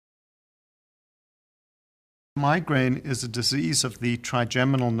Migraine is a disease of the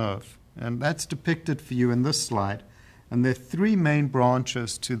trigeminal nerve, and that's depicted for you in this slide. And there are three main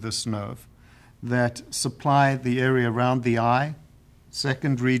branches to this nerve that supply the area around the eye,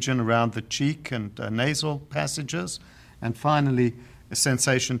 second region around the cheek and nasal passages, and finally a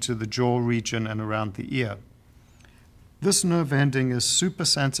sensation to the jaw region and around the ear. This nerve ending is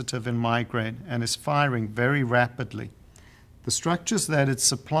supersensitive in migraine and is firing very rapidly. The structures that it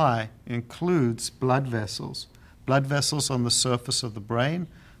supplies includes blood vessels on the surface of the brain,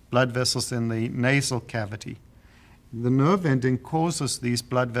 blood vessels in the nasal cavity. The nerve ending causes these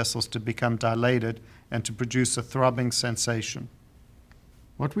blood vessels to become dilated and to produce a throbbing sensation.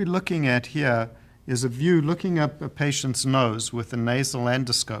 What we're looking at here is a view looking up a patient's nose with a nasal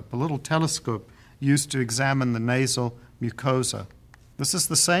endoscope, a little telescope used to examine the nasal mucosa. This is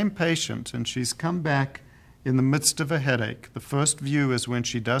the same patient, and she's come back in the midst of a headache. The first view is when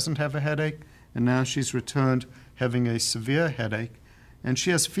she doesn't have a headache, and now she's returned having a severe headache, and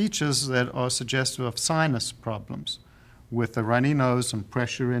she has features that are suggestive of sinus problems with a runny nose and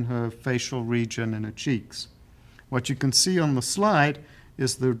pressure in her facial region and her cheeks. What you can see on the slide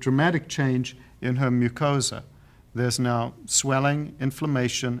is the dramatic change in her mucosa. There's now swelling,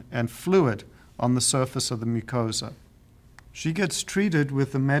 inflammation, and fluid on the surface of the mucosa. She gets treated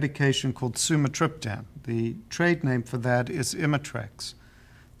with a medication called sumatriptan. The trade name for that is Imitrex.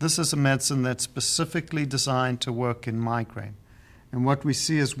 This is a medicine that's specifically designed to work in migraine. And what we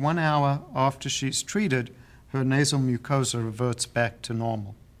see is 1 hour after she's treated, her nasal mucosa reverts back to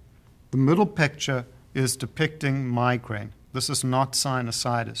normal. The middle picture is depicting migraine. This is not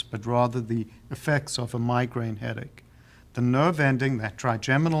sinusitis, but rather the effects of a migraine headache. The nerve ending, that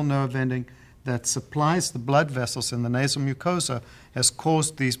trigeminal nerve ending, that supplies the blood vessels in the nasal mucosa has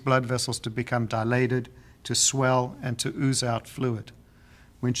caused these blood vessels to become dilated, to swell, and to ooze out fluid.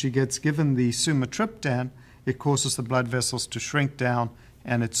 When she gets given the sumatriptan, it causes the blood vessels to shrink down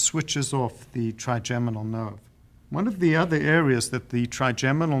and it switches off the trigeminal nerve. One of the other areas that the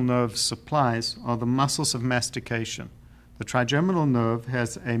trigeminal nerve supplies are the muscles of mastication. The trigeminal nerve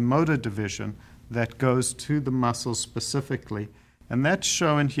has a motor division that goes to the muscles specifically, and that's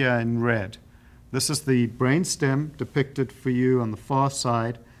shown here in red. This is the brainstem depicted for you on the far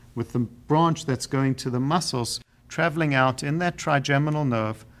side with the branch that's going to the muscles traveling out in that trigeminal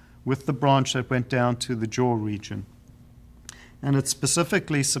nerve with the branch that went down to the jaw region. And it's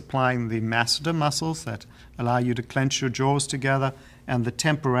specifically supplying the masseter muscles that allow you to clench your jaws together and the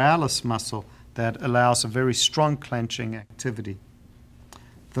temporalis muscle that allows a very strong clenching activity.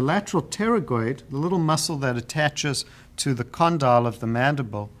 The lateral pterygoid, the little muscle that attaches to the condyle of the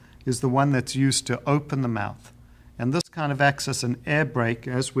mandible, is the one that's used to open the mouth. And this kind of acts as an air brake.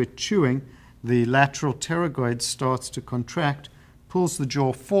 As we're chewing, the lateral pterygoid starts to contract, pulls the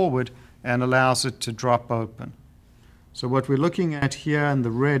jaw forward, and allows it to drop open. So what we're looking at here in the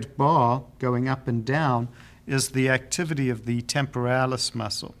red bar going up and down is the activity of the temporalis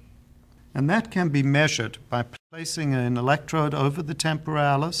muscle. And that can be measured by placing an electrode over the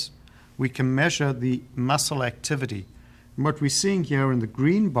temporalis. We can measure the muscle activity. And what we're seeing here in the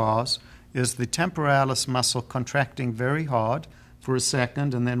green bars is the temporalis muscle contracting very hard for a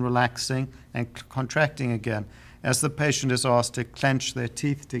second and then relaxing and contracting again as the patient is asked to clench their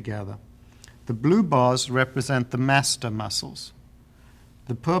teeth together. The blue bars represent the masseter muscles.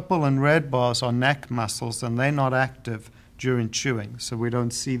 The purple and red bars are neck muscles, and they're not active during chewing, so we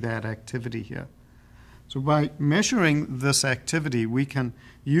don't see that activity here. So by measuring this activity, we can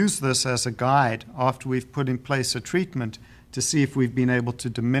use this as a guide after we've put in place a treatment to see if we've been able to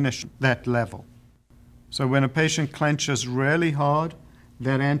diminish that level. So when a patient clenches really hard,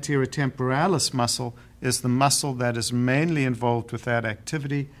 that anterior temporalis muscle is the muscle that is mainly involved with that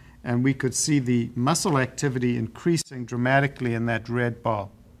activity, and we could see the muscle activity increasing dramatically in that red bar.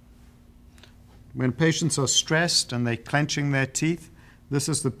 When patients are stressed and they're clenching their teeth, this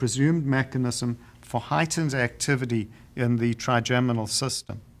is the presumed mechanism for heightened activity in the trigeminal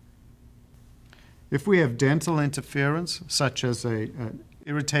system. If we have dental interference, such as an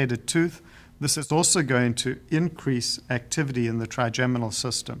irritated tooth, this is also going to increase activity in the trigeminal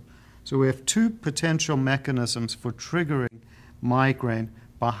system. So we have two potential mechanisms for triggering migraine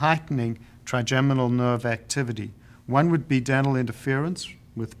by heightening trigeminal nerve activity. One would be dental interference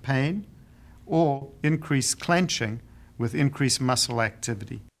with pain, or increased clenching with increased muscle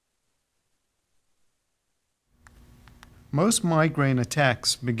activity. Most migraine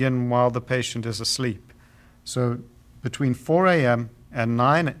attacks begin while the patient is asleep. So between 4 a.m. and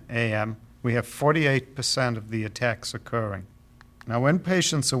 9 a.m., we have 48% of the attacks occurring. Now, when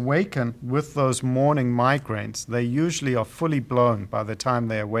patients awaken with those morning migraines, they usually are fully blown by the time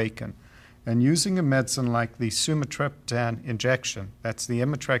they awaken. And using a medicine like the sumatriptan injection, that's the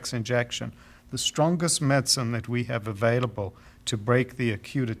Imitrex injection, the strongest medicine that we have available to break the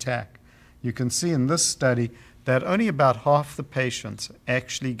acute attack, you can see in this study that only about half the patients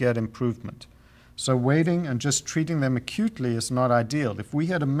actually get improvement. So waiting and just treating them acutely is not ideal. If we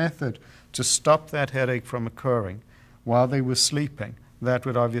had a method to stop that headache from occurring while they were sleeping, that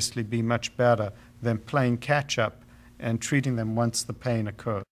would obviously be much better than playing catch-up and treating them once the pain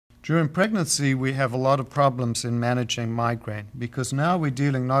occurs. During pregnancy, we have a lot of problems in managing migraine because now we're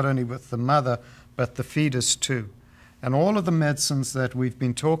dealing not only with the mother but the fetus too. And all of the medicines that we've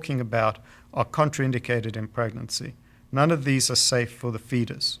been talking about are contraindicated in pregnancy. None of these are safe for the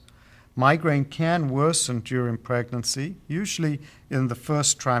fetus. Migraine can worsen during pregnancy, usually in the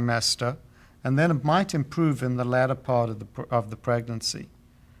first trimester, and then it might improve in the latter part of the pregnancy.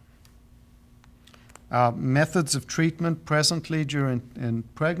 Methods of treatment presently in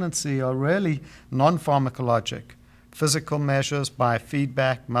pregnancy are really non-pharmacologic. Physical measures,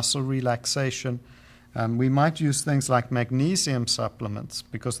 biofeedback, muscle relaxation. We might use things like magnesium supplements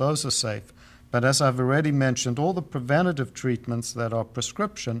because those are safe. But as I've already mentioned, all the preventative treatments that are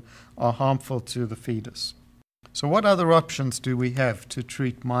prescription are harmful to the fetus. So what other options do we have to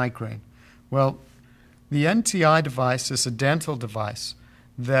treat migraine? Well, the Nti device is a dental device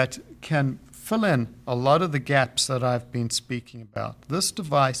that can fill in a lot of the gaps that I've been speaking about. This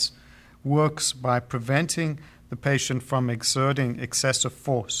device works by preventing the patient from exerting excessive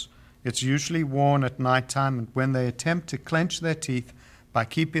force. It's usually worn at nighttime, and when they attempt to clench their teeth by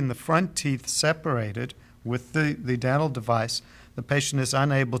keeping the front teeth separated with the dental device, the patient is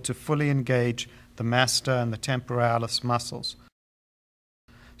unable to fully engage the master and the temporalis muscles.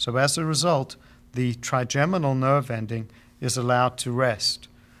 So as a result, the trigeminal nerve ending is allowed to rest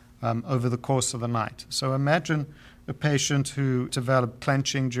over the course of the night. So imagine a patient who developed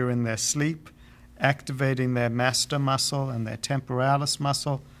clenching during their sleep, activating their master muscle and their temporalis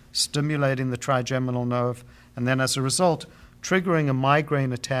muscle, stimulating the trigeminal nerve, and then as a result, triggering a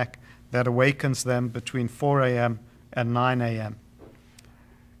migraine attack that awakens them between 4 a.m. and 9 a.m.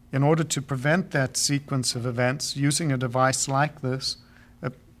 In order to prevent that sequence of events, using a device like this,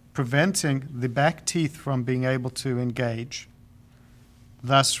 preventing the back teeth from being able to engage,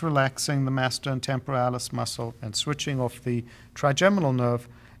 thus relaxing the master and temporalis muscle and switching off the trigeminal nerve,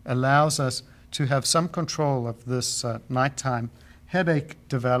 allows us to have some control of this nighttime headache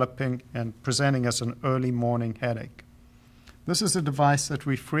developing and presenting as an early morning headache. This is a device that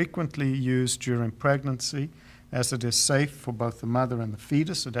we frequently use during pregnancy, as it is safe for both the mother and the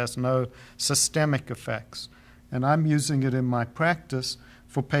fetus. It has no systemic effects. And I'm using it in my practice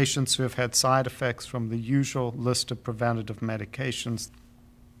for patients who have had side effects from the usual list of preventative medications.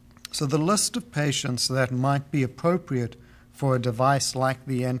 So the list of patients that might be appropriate for a device like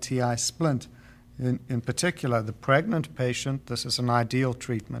the Nti splint, in particular the pregnant patient, this is an ideal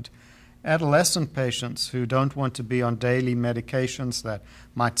treatment. Adolescent patients who don't want to be on daily medications that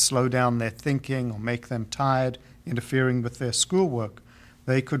might slow down their thinking or make them tired, interfering with their schoolwork,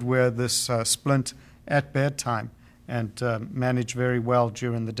 they could wear this splint at bedtime and manage very well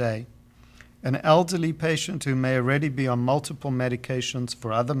during the day. An elderly patient who may already be on multiple medications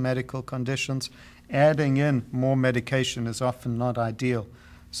for other medical conditions, adding in more medication is often not ideal.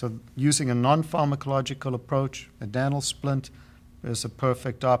 So using a non-pharmacological approach, a dental splint, is a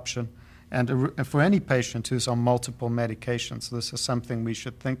perfect option. And for any patient who's on multiple medications, this is something we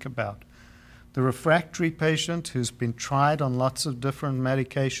should think about. The refractory patient who's been tried on lots of different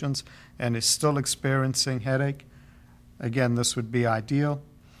medications and is still experiencing headache, again, this would be ideal.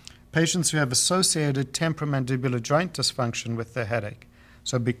 Patients who have associated temporomandibular joint dysfunction with their headache.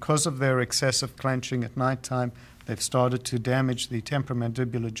 So because of their excessive clenching at nighttime, they've started to damage the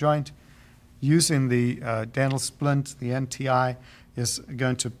temporomandibular joint. Using the dental splint, the Nti, is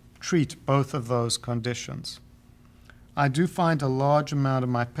going to treat both of those conditions. I do find a large amount of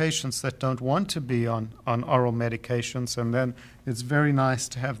my patients that don't want to be on oral medications, and then it's very nice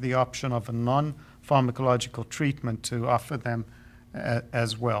to have the option of a non-pharmacological treatment to offer them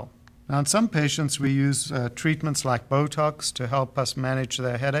as well. Now, in some patients, we use treatments like Botox to help us manage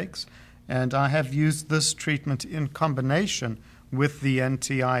their headaches, and I have used this treatment in combination with the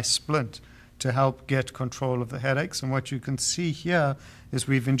Nti splint to help get control of the headaches. And what you can see here is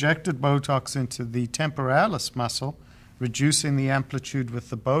we've injected Botox into the temporalis muscle, reducing the amplitude with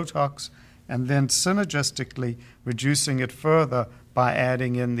the Botox, and then synergistically reducing it further by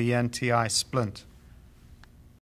adding in the Nti splint.